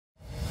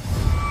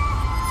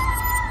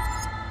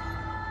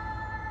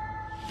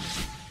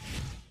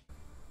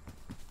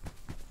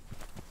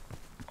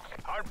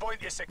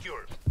Hardpoint is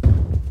secure.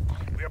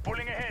 We are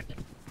pulling ahead.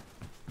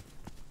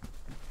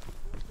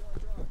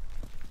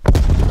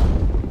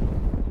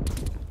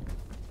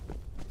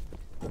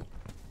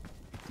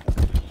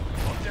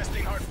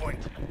 Contesting hardpoint.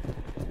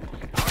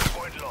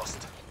 Hardpoint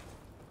lost.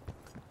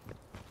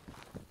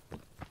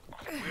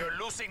 We are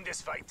losing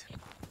this fight.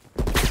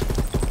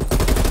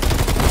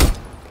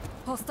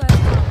 Hostile down.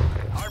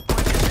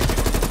 Hardpoint is secure.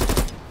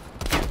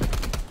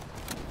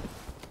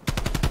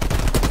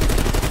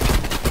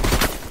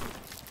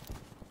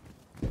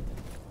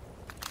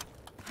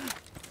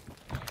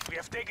 We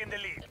have taken the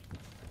lead.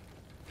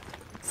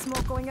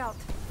 Smoke going out.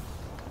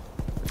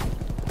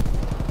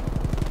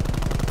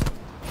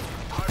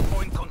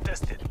 Hardpoint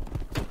contested.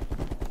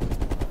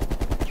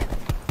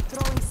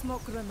 Throwing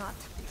smoke grenade.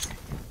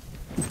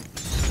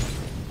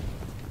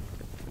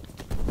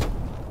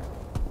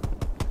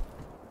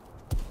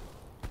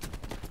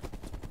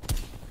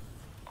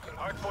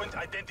 Hardpoint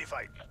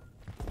identified.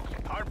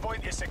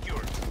 Hardpoint is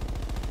secured.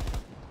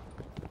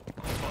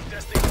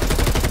 Contesting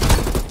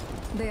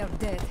hardpoint. They are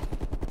dead.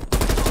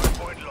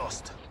 Hardpoint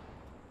lost.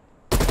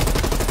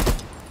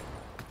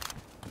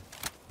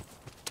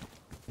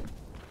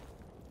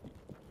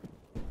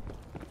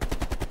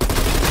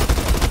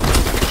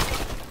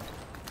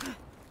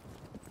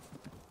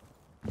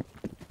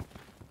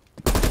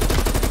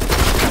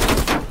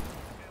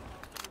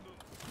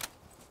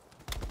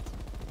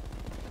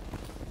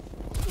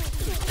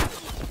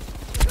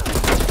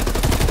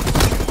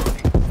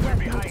 We're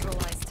behind.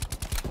 Neutralized.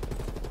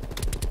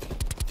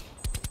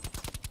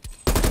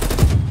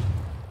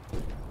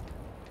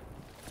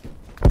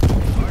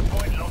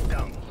 Hardpoint locked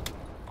down.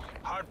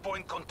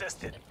 Hardpoint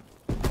contested.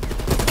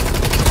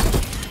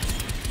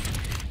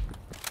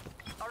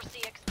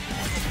 RCX.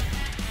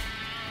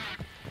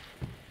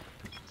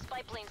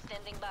 Spy plane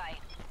standing by.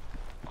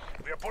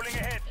 We are pulling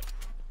ahead.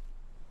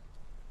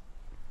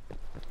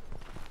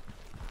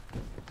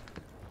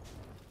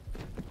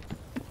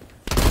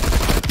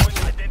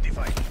 Hardpoint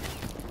identified.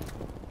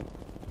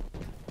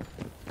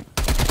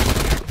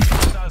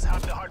 Hostiles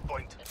have the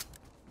hardpoint.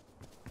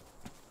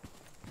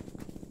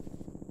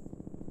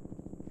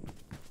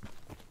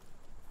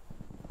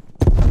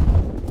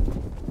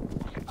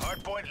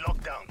 Hardpoint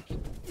locked down.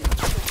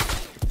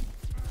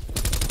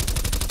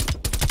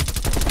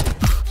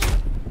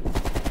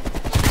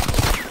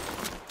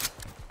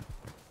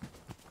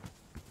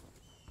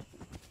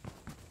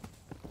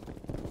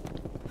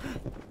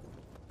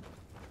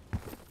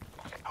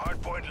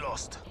 Hardpoint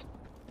lost.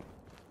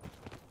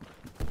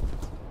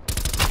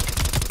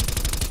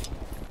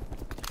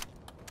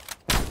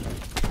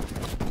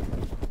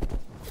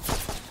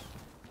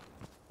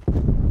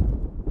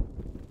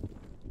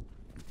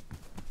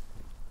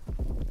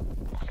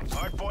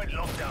 Hardpoint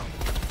locked down.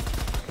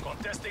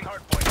 Contesting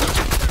hardpoint.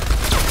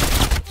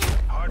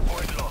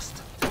 Hardpoint lost.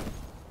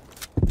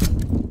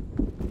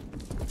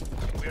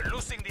 We are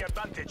losing the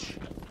advantage.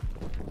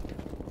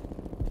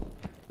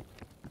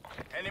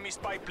 Enemy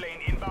spy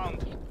plane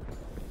inbound.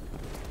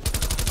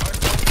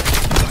 Hardpoint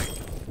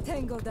identified.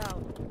 Tango down.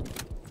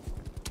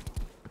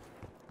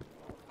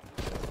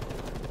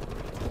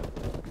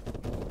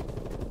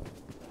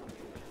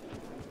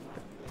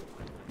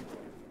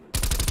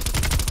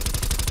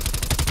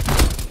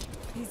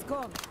 He's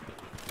gone.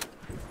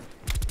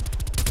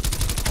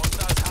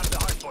 Hostiles have the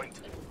hardpoint.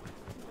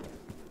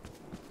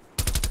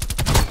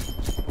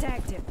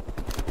 Tagged him.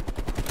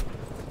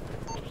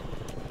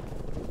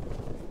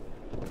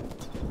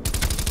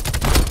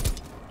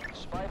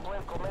 Spy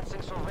plane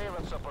commencing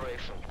surveillance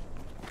operation.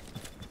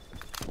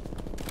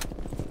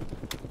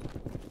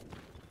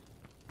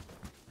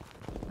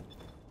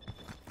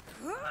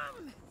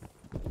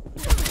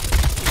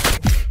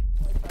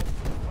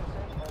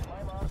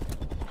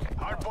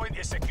 Hardpoint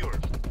is secure.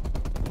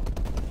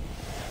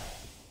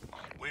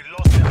 We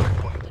lost the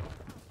hardpoint.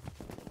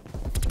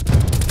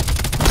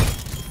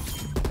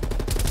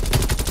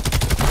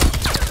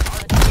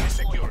 Hardpoint is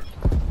secure.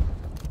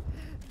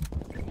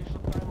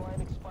 Mission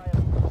timeline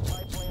expired.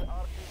 Spy plane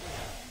RTB.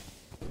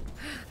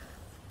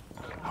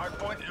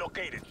 Hardpoint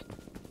located.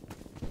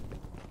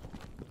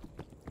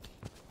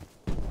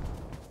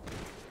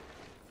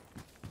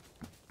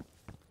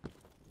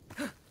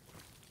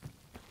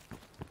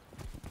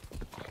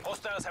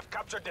 Hostiles have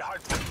captured the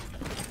hardpoint.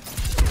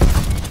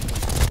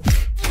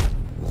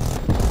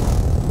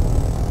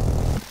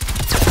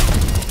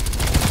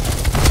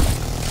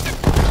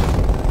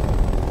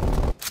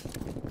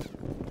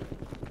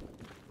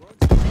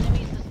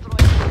 Enemies destroyed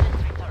the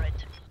sentry turret.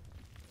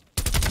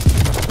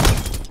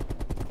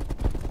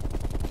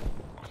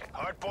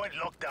 Hardpoint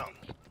locked down.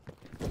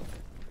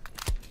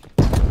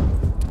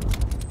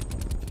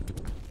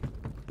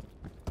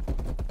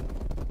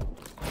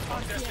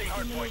 Contesting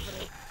hardpoint.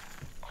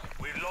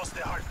 We lost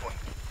the hardpoint.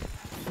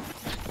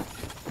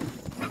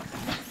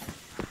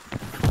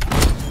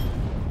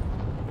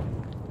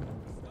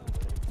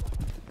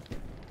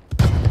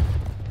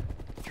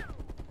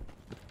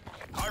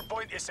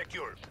 Hardpoint is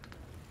secured.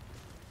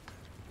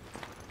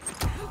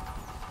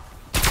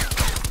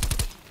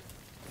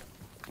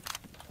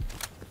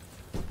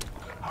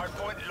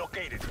 Hardpoint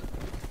located.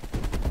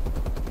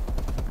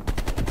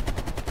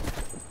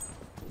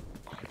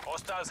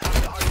 Hostiles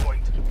have the hard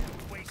point.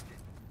 Wasted.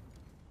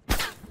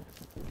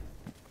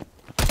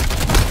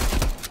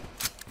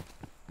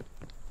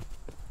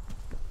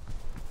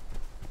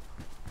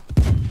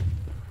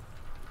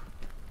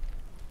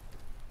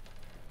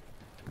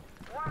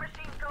 War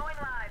machine going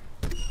live.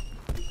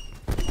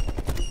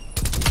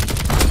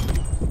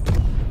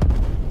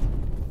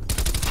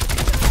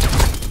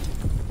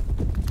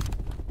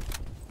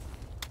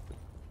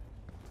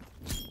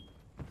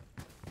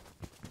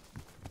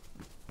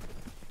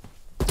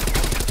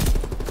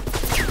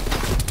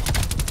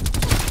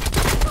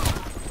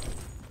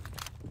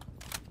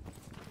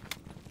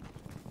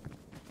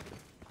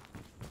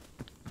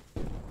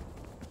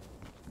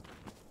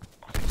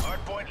 Hard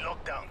point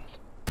lockdown.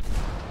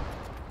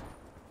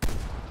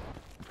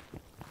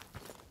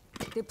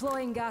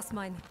 Deploying gas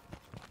mine.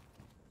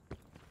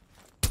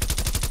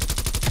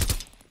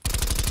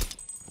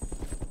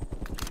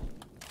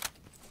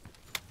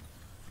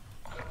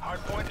 Hard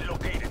point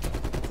located.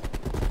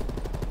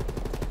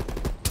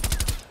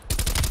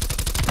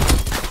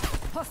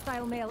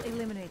 Hostile male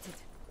eliminated.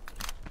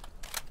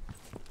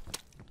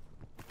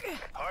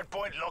 Hard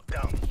point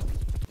lockdown.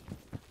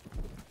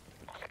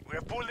 We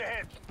have pulled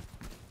ahead.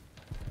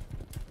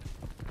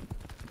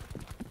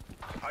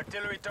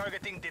 Artillery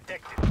targeting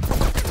detected.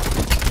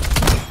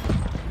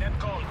 Net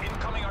call,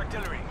 incoming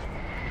artillery.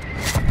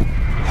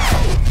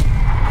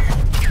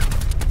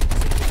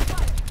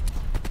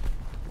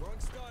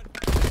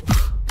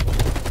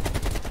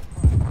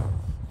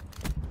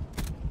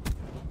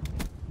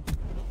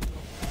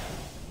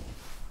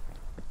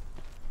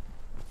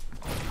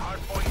 Hard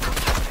point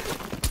contested.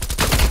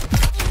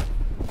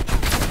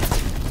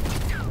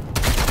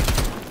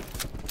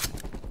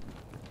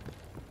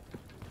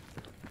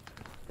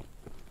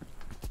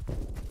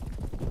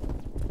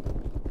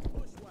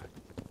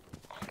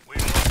 We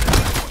lost the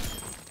hard point.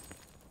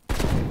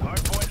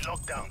 Hard point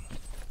lockdown.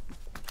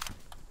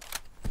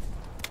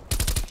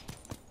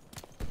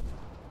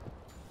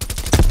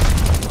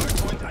 Hard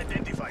point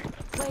identified.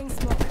 Playing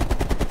smoke.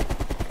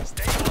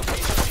 Stay on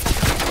location.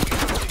 We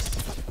have this.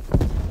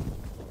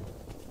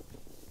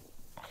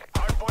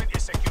 Hard point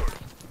is secured.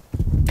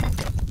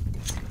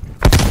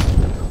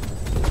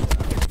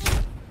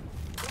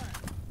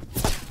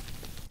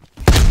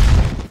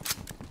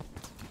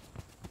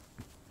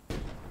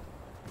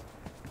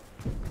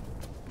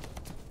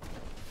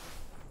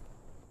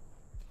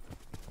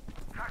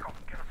 Tackle,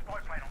 get a spy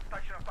plane on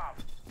station above.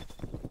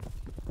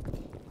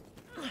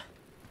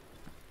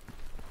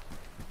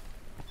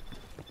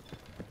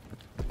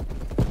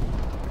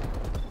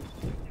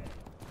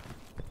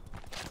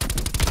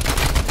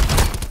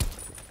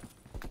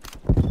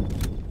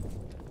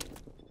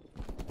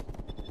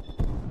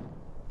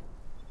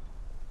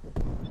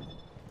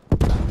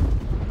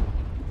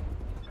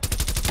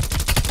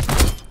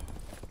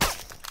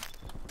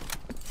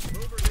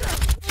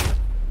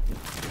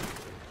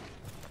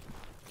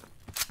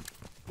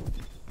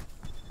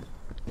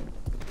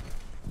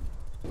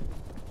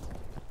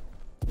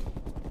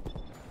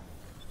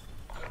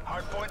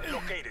 Hard point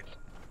located.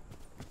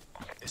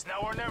 It's now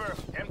or never.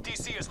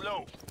 MTC is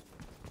low.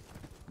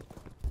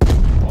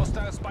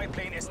 Hostile spy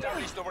plane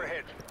established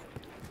overhead.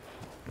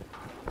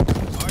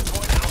 Hard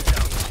point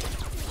lockdown.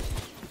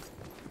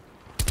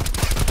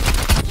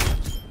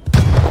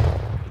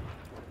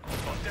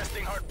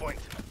 Contesting hard point.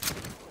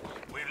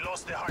 We've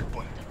lost the hard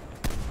point.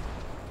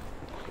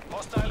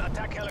 Hostile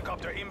attack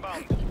helicopter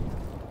inbound.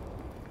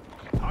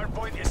 Hard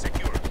point is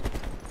secure.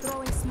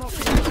 Throwing smoke.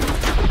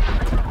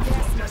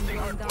 Gas Testing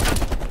mine hard going point.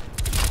 down.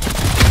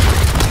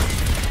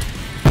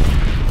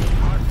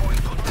 Hard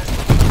point contested.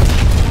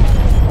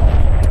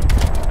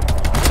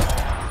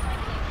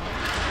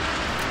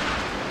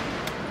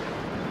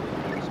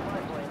 Spy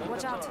plane in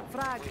Watch the out, turn.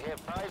 frag. We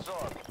have eyes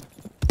on.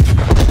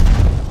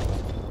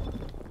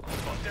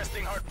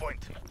 Contesting hard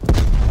point.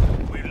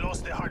 We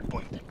lost the hard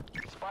point.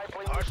 Spy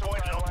plane Hard mission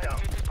point timeline lockdown.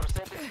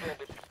 50%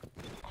 extended.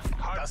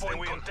 Hard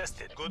point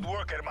contested. Good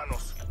work,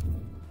 hermanos.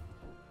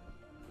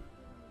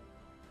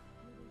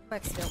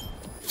 Back still.